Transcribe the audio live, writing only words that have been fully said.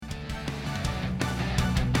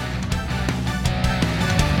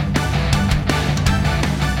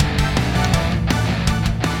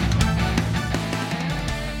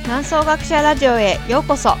南総学舎ラジオへよう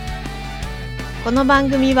こそ。この番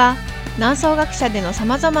組は南総学舎でのさ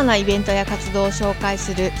まざまなイベントや活動を紹介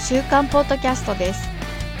する週刊ポッドキャストです。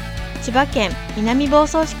千葉県南房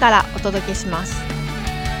総市からお届けします。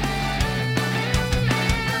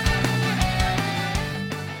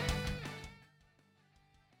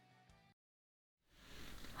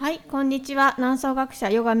はい、こんにちは。南総学舎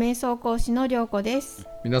ヨガ瞑想講師の涼子です。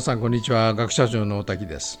皆さんこんにちは。学者長の大滝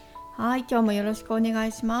です。はい、今日もよろしくお願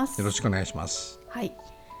いします。よろしくお願いします。はい、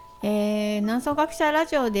南総学者ラ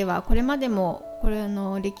ジオではこれまでも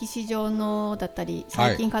歴史上のだったり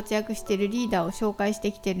最近活躍しているリーダーを紹介し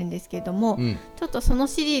てきてるんですけれども、ちょっとその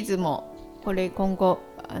シリーズも今後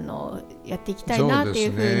やっていきたいなとい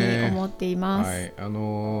うふうに思っています。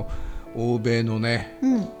欧米のね、例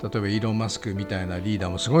えばイーロン・マスクみたいなリーダ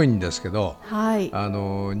ーもすごいんですけど、日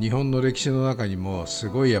本の歴史の中にもす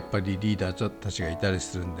ごいやっぱりリーダーたちがいたり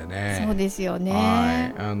するんでね。そうですよ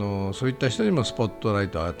ね。そういった人にもスポットライ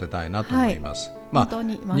トを当てたいなと思います。本当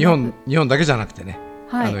に日本だけじゃなくてね、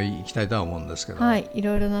行きたいとは思うんですけど、い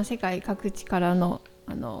ろいろな世界各地からの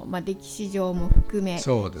歴史上も含め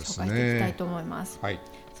紹介していきたいと思います。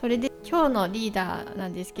それで今日のリーダーな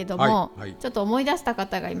んですけども、ちょっと思い出した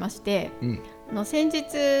方がいまして、先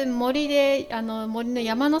日森の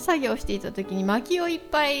山の作業をしていた時に薪をいっ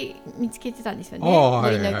ぱい見つけてたんですよね。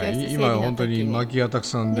今本当に薪がたく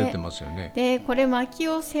さん出てますよね。でこれ薪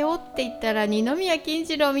を背負っていったら二宮金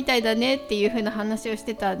次郎みたいだねっていう風な話をし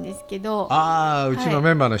てたんですけど、うちの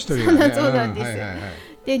メンバーの一人がね、そうなんですよ。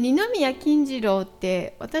で二宮金次郎っ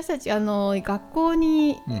て私たち学校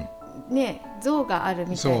に像がある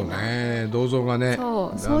みたいな。そうね、銅像がね、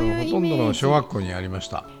そういうイメージ、ほとんどの小学校にありまし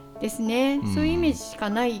たですね。そういうイメージしか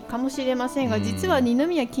ないかもしれませんが、実は二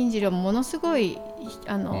宮金次郎もものすごい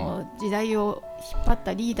時代を引っ張っ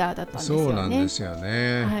たリーダーだったんですよね。そうなんですよ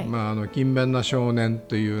ね。勤勉な少年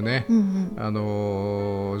というね、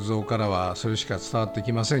像からはそれしか伝わって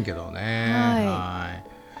きませんけどね。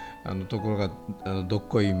ところがどっ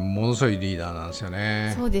こいものすごいリーダーなんですよ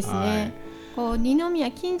ね。そうですね。二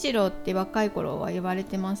宮金次郎って若い頃は言われ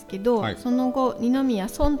てますけど、その後二宮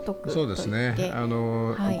尊徳といって、そうですね、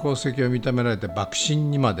功績を認められて幕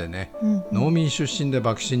臣にまでね、農民出身で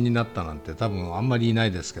幕臣になったなんて多分あんまりいな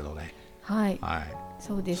いですけどね。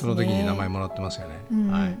そうですね。その時に名前もらってますよ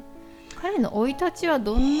ね。彼の生い立ちは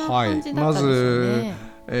どんな感じだったんでしょうね。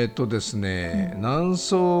まずですね、南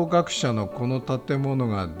総学舎のこの建物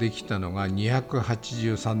ができたのが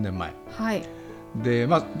283年前。で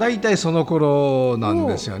大体その頃なん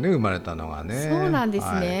ですよね、生まれたのがね。そうなんで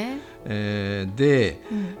すね。で、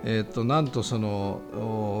なんとその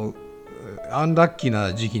アンラッキー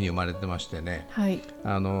な時期に生まれてましてね、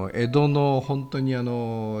江戸の本当に大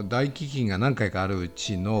飢饉が何回かあるう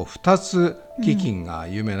ちの2つ飢饉が、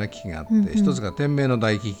有名な飢饉があって、1つが天明の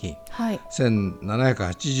大飢饉、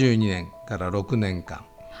1782年から6年間、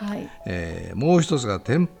もう一つが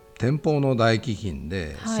天保の大飢饉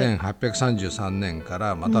で、1833年か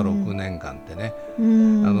らまた6年間ってね、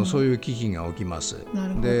そういう飢饉が起きます。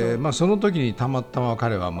で、その時にたまたま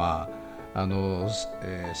彼は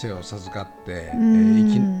生を授かって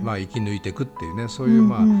生き抜いていくっていうね、そういう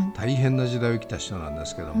大変な時代を生きた人なんで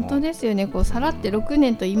すけども。本当ですよね。さらって6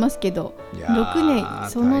年と言いますけど、6年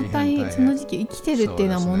その時期生きてるっていう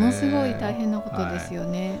のはものすごい大変なことですよ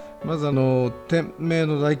ね。まず天明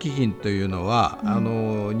の大飢饉というのは、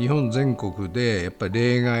日本全国でやっぱり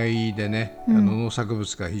例外でね、農作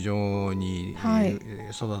物が非常に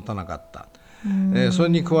育たなかった。それ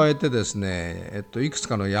に加えてですね、いくつ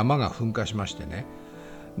かの山が噴火しましてね、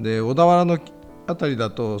で小田原のあたり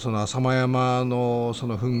だとその浅間山のそ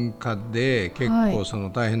の噴火で結構そ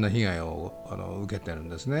の大変な被害を受けてるん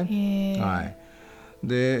ですね。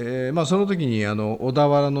でその時に小田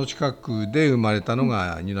原の近くで生まれたの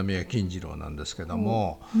が二宮金次郎なんですけど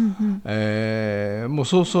も、もう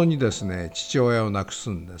早々にですね父親を亡くす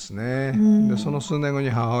んですね。でその数年後に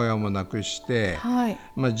母親も亡くして、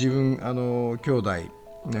自分兄弟、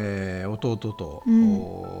弟と、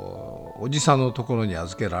おじさんのところに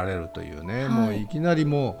預けられるというね、もういきなり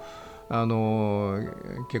もう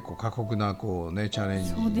結構過酷なチャレン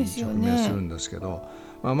ジに直面するんですけど、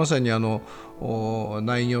まさに内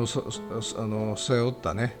業を背負っ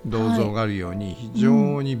たね銅像があるように、非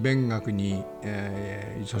常に勉学に、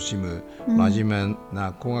勤しむ真面目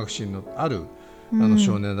な工学心のある、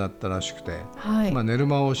少年だったらしくて、寝る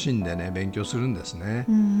間を惜しんでね勉強するんですね。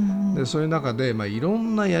でそういう中で、いろ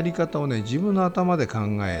んなやり方をね自分の頭で考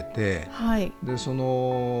えて、でそ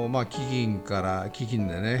の、飢饉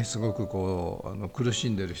でねすごくこう苦し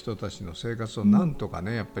んでる人たちの生活をなんとか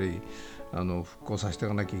ね、やっぱり復興させてい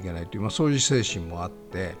かなきゃいけないという、そういう精神もあっ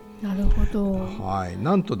て、なるほど。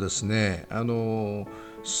なんとですね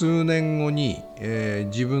数年後に、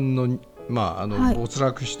自分の没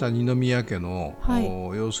落した二宮家の、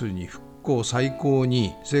要するに復興再興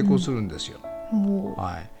に成功するんですよ。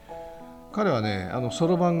彼はねそ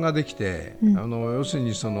ろばんができて、要する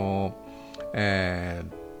にその、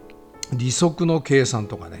利息の計算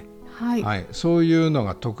とかね、そういうの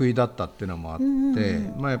が得意だったっていうのもあって、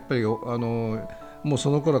やっぱりもうそ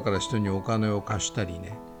の頃から人にお金を貸したり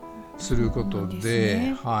ねすること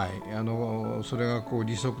で、それがこう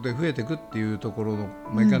利息で増えていくっていうところの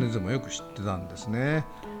メカニズムをよく知ってたんですね。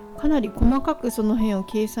かなり細かくその辺を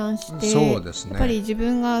計算して、そうですね、やっぱり自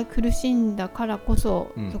分が苦しんだからこそ、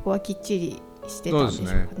そこはきっちりしてたんでしょう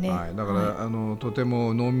かね。だから、とて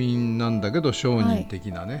も農民なんだけど商人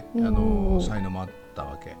的なね、才能もあった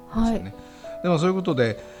わけですよね。でもそういうこと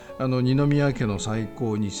で二宮家の再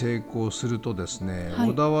興に成功するとですね、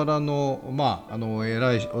小田原の、小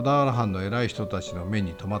田原藩の偉い人たちの目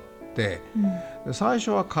に留まって、で最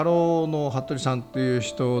初は家老の服部さんという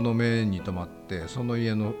人の目に留まって、その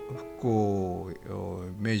家の復興を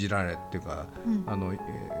命じられっていうか、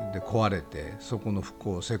で壊れてそこの復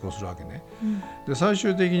興を成功するわけね。で最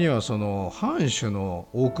終的にはその藩主の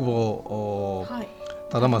大久保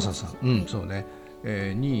忠政さん、そうね、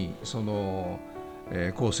にその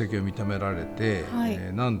功績を認められて、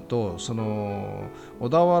なんとその小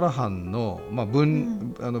田原藩の、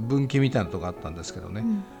分岐みたいなとこあったんですけどね、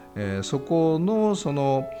そこのそ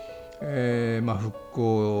の、復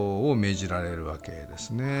興を命じられるわけで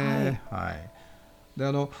すね。で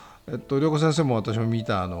良子先生も私も見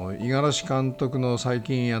た五十嵐監督の最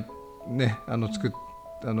近やって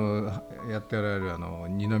おられる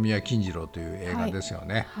二宮金次郎という映画ですよ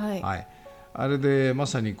ね。あれでま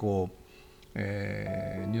さにこう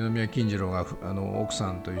二宮金次郎が奥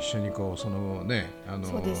さんと一緒にこうそのね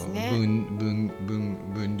分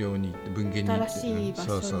量に文献に新しい場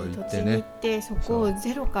所に土地に行って、そこを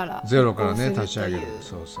ゼロからね立ち上げる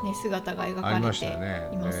姿が描かれて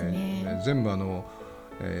いますね。全部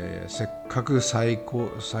せっかく再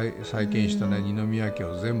建したね二宮家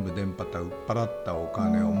を全部売っ払ったお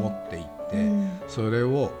金を持っていって、それ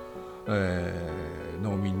を、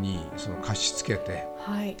農民にその貸し付けて、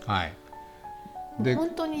本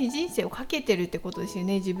当に人生をかけてるってことですよ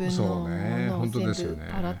ね。自分のものを全部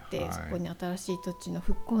払って、そこに新しい土地の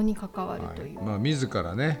復興に関わるという、自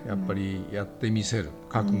らねやっぱりやってみせる、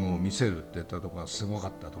覚悟を見せるっていったところがすごか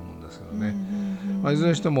ったと思うんですけどね。いずれ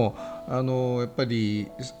にしてもやっぱ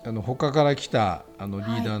り他から来たリ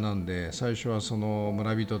ーダーなんで、最初はその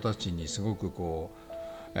村人たちにすごくこう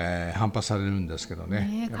反発されるんですけど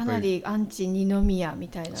ね。かなりアンチ二宮み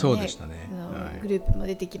たいな、そうでしたね、グループも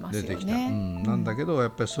出てきますよね。なんだけどや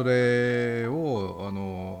っぱりそれ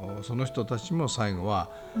をその人たちも最後は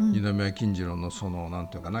二宮金次郎のそのなん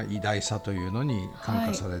ていうかな偉大さというのに感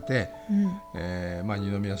化されて、二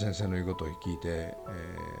宮先生の言うことを聞いて、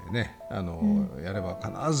やれば必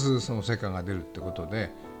ずその成果が出るってこと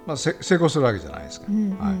で、成功するわけじゃないですか。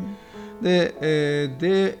で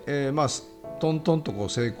トントンとこう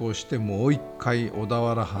成功して、もう一回小田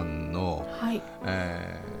原藩の、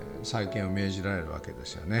再建を命じられるわけで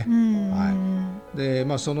すよね。で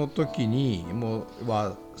その時に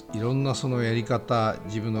いろんなそのやり方、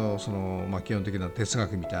自分のその、基本的な哲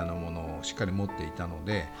学みたいなものをしっかり持っていたの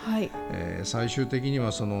で、最終的に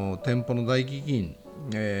はその店舗の大飢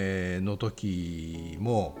饉、の時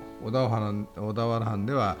も小田原藩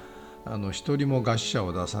では一人も餓死者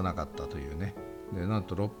を出さなかったというね。でなん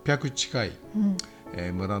と600近い、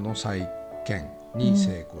村の再建に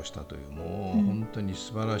成功したという、もう本当に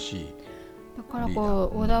素晴らしい。だから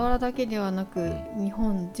こう小田原だけではなく、日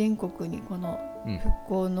本全国にこの復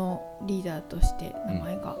興のリーダーとして名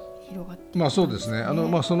前が広がっていったんですね。そうですね。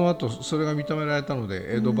その後それが認められたの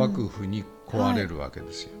で江戸幕府に請われるわけ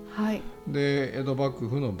ですよ。で江戸幕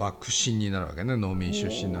府の幕臣になるわけね。農民出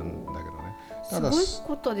身なんだけどね。すごい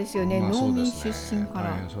ことですよね。農民出身か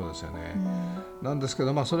ら。そうですよね。なんですけ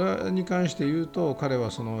ど、それに関して言うと彼は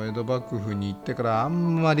その江戸幕府に行ってからあ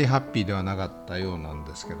んまりハッピーではなかったようなん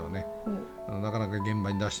ですけどね。なかなか現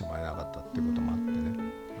場に出してもらえなかったっていうこともあってね。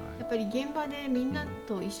やっぱり現場でみんな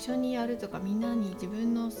と一緒にやるとか、みんなに自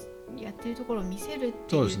分のやってるところを見せるっ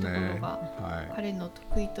ていうところが、彼の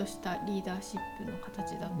得意としたリーダーシップの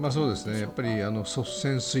形だったんでしょうか。そうですね。やっぱり率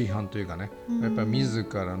先垂範というかね、やっぱり自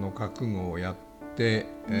らの覚悟をやっ、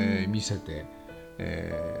見せて、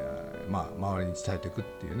周りに伝えていくっ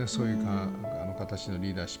ていうね、そういう形の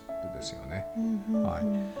リーダーシップですよね。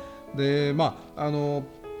で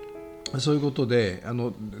そういうことで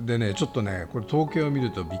でね、ちょっとねこれ統計を見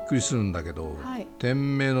るとびっくりするんだけど、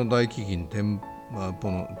天明の大飢饉、天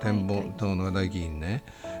保の大飢饉ね、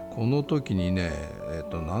この時にね、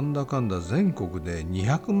なんだかんだ全国で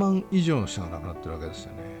200万以上の人が亡くなってるわけです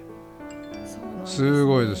よね。す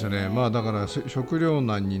ごいですよね。だから食糧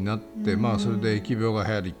難になって、それで疫病が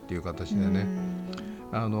流行りっていう形でね、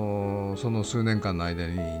その数年間の間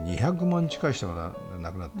に200万近い人が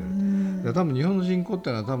亡くなってる。で多分日本の人口って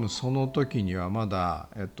いうのは多分その時にはまだ、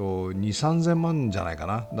2、3000万じゃないか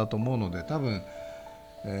なだと思うので、多分、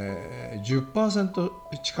10%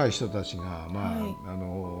 近い人たちが、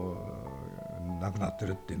亡くなって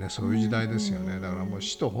るっていうね、そういう時代ですよね。だからもう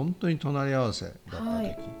死と本当に隣り合わせだった時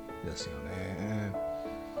ですよね。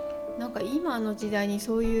なんか今の時代に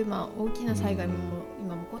そういう、大きな災害も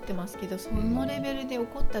今も起こってますけど、そのレベルで起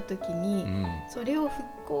こった時に、それを復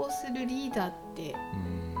興するリーダーって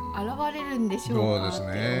現れるんでしょうかって思いますよ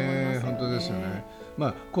ね。本当ですよね。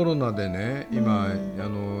コロナでね、今、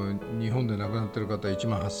日本で亡くなってる方1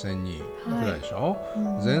万8000人くらいでしょ、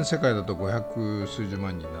全世界だと500数十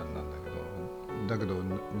万人なんだけど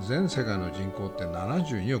全世界の人口って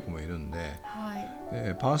72億もいるんで、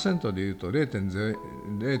パーセントでいうと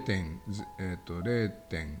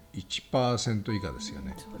 0.1% 以下ですよ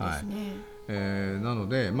ね。なの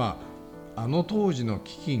で、当時の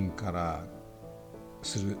飢饉から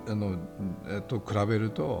すると比べる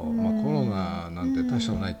と、コロナなんて大し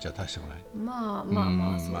たことないっちゃ大したことない。だ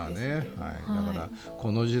から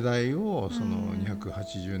この時代をその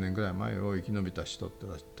280年ぐらい前を生き延びた人た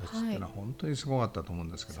ちってのは本当にすごかったと思うん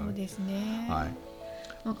ですけどね。そうですね。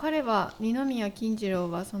彼は二宮金次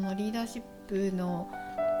郎はそのリーダーシップの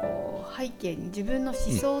背景に自分の思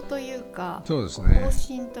想というか、方針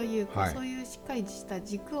というか、そういうしっかりした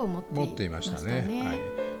軸を持っていましたね。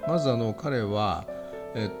まず彼は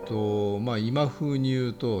今風に言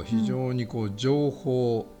うと非常に情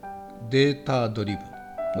報データドリブ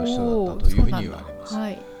の人だったというふうに言われます。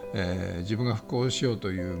自分が復興しよう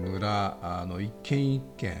という村一軒一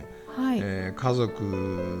軒、家族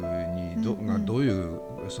にがどういう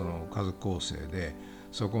その家族構成で、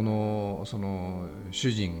そこのその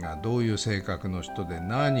主人がどういう性格の人で、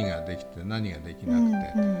何ができて何ができなく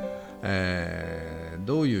て、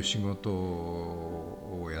どういう仕事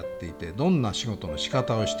をやっていて、どんな仕事の仕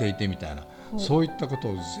方をしていてみたいな、そういったこと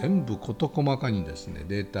を全部事細かにですね、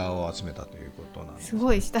データを集めたということなんです。す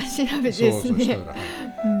ごい下調べですね。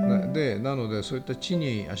でなのでそういった地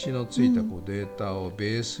に足のついたデータを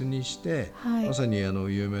ベースにして、まさに有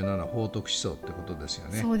名なのは報徳思想ってことですよ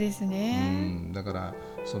ね。そうですね。だから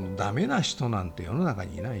そのダメな人なんて世の中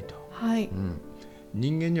にいないと。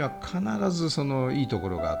人間には必ずそのいいとこ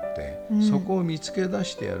ろがあって、そこを見つけ出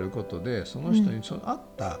してやることで、その人に合っ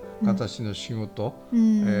た形の仕事、あ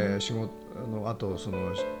とその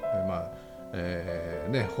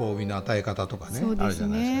褒美の与え方とかね、あるじゃ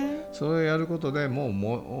ないですか。それをやることでもう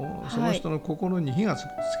その人の心に火がつ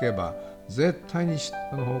けば、絶対に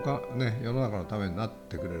世の中のためになっ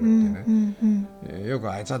てくれるってね。よく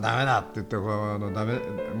あいつはダメだって言ってダメ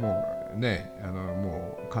も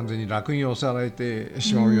う完全に楽に押されて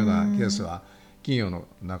しまうようなケースは企業の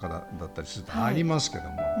中だったりするとありますけど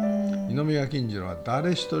も、二宮金次郎は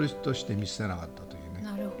誰一人として見捨てなかったというね。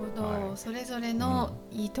なるほど、それぞれの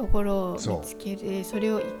いいところを見つけて、そ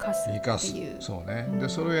れを生かすっていう。で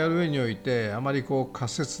それをやる上において、あまり仮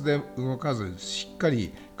説で動かず、しっか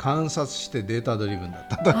り観察してデータドリブンだっ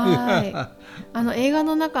たという映画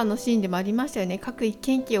の中のシーンでもありましたよね。各一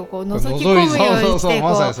軒家を覗き込むようにして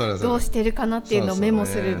どうしてるかなっていうのをメモ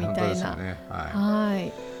するみたいな。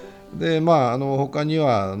で他に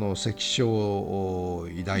は関所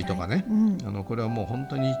偉大とかね、これはもう本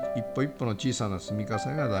当に一歩一歩の小さな積み重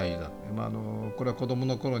ねが大事だ。これは子ども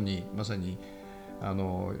の頃にまさに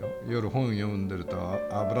夜本読んでると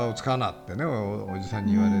油を使うなってね、おじさん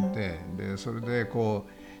に言われて、でそれで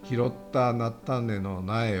拾った菜種の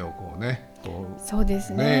苗をそうで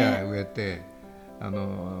すね、植えてあ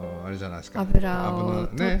れじゃないですか、油を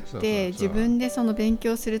取って自分でその勉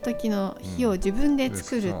強する時の火を自分で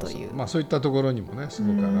作るという、そういったところにもねす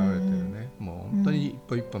ごく現れてるね。もう本当に一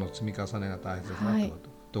歩一歩の積み重ねが大切だってこ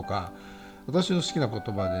ととか、私の好きな言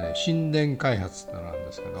葉でね、神殿開発ってのなん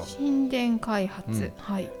ですけど、神殿開発、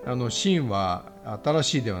神は新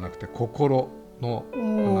しいではなくて心の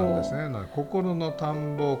なんですね。心の田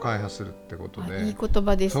んぼを開発するってことで、いい言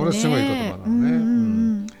葉ですね。それすごい言葉な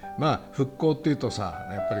のね。復興っていうとさ、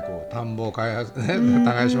やっぱりこう田んぼを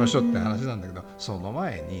耕しましょうって話なんだけど、その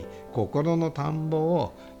前に心の田んぼ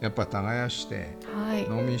をやっぱ耕して、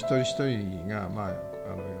農民一人一人が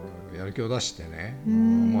やる気を出してね、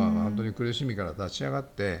本当に苦しみから立ち上がっ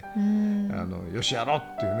てよしやろう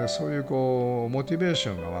っていうね、そういうこうモチベーシ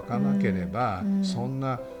ョンが湧かなければ、そん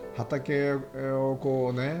な畑を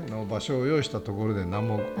こうねの場所を用意したところで何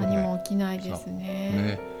も起きないです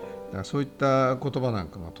ね。だからそういった言葉なん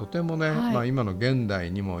かがとてもね、今の現代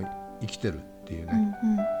にも生きてるっていうね、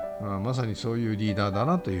まさにそういうリーダーだ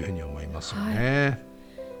なというふうに思いますよね。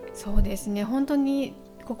そうですね、本当に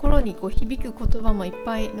心にこう響く言葉もいっ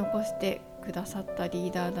ぱい残してくださったリ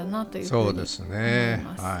ーダーだなというふうに思います。そうですね。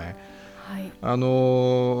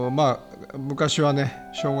昔は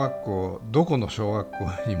ね、小学校どこの小学校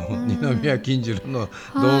にも二宮金次郎の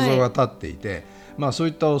銅像が立っていて、そう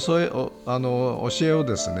いった教えを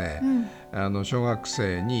ですね、小学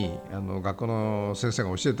生に学校の先生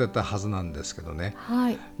が教えてたはずなんですけどね、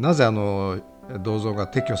なぜ銅像が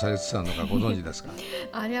撤去されてたのかご存知ですか？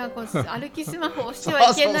あれはこう歩きスマホを押して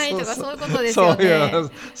はいけないとかそういうことですよね。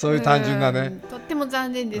そういう単純なね、とっても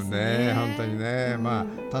残念ですね。本当にね、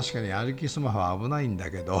確かに歩きスマホは危ないん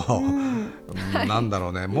だけど、なんだ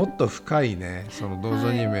ろうね、もっと深いね、その銅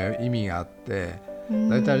像に意味があって、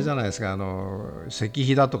大体あれじゃないですか、石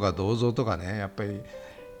碑だとか銅像とかね、やっぱり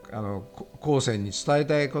後世に伝え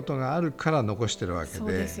たいことがあるから残してるわけ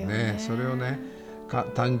でね、それをね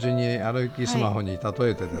単純に歩きスマホに例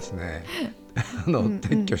えてですね、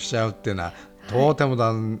撤去しちゃうっていうのはとても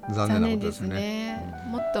残念なことですね。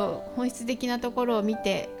もっと本質的なところを見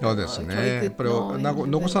て、そうですね、やっぱり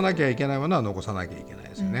残さなきゃいけないものは残さなきゃいけない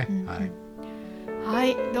ですよね。は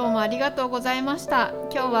い、どうもありがとうございました。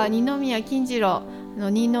今日は二宮金次郎の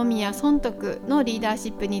二宮尊徳のリーダー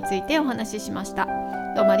シップについてお話ししました。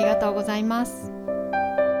どうもありがとうございます。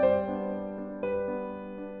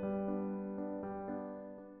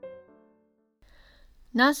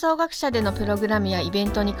南総学舎でのプログラムやイベ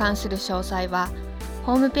ントに関する詳細は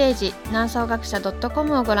ホームページ南総学舎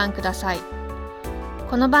 .com をご覧ください。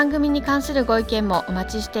この番組に関するご意見もお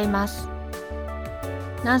待ちしています。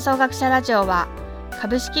南総学舎ラジオは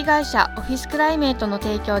株式会社オフィスクライメートの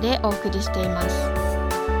提供でお送りしています。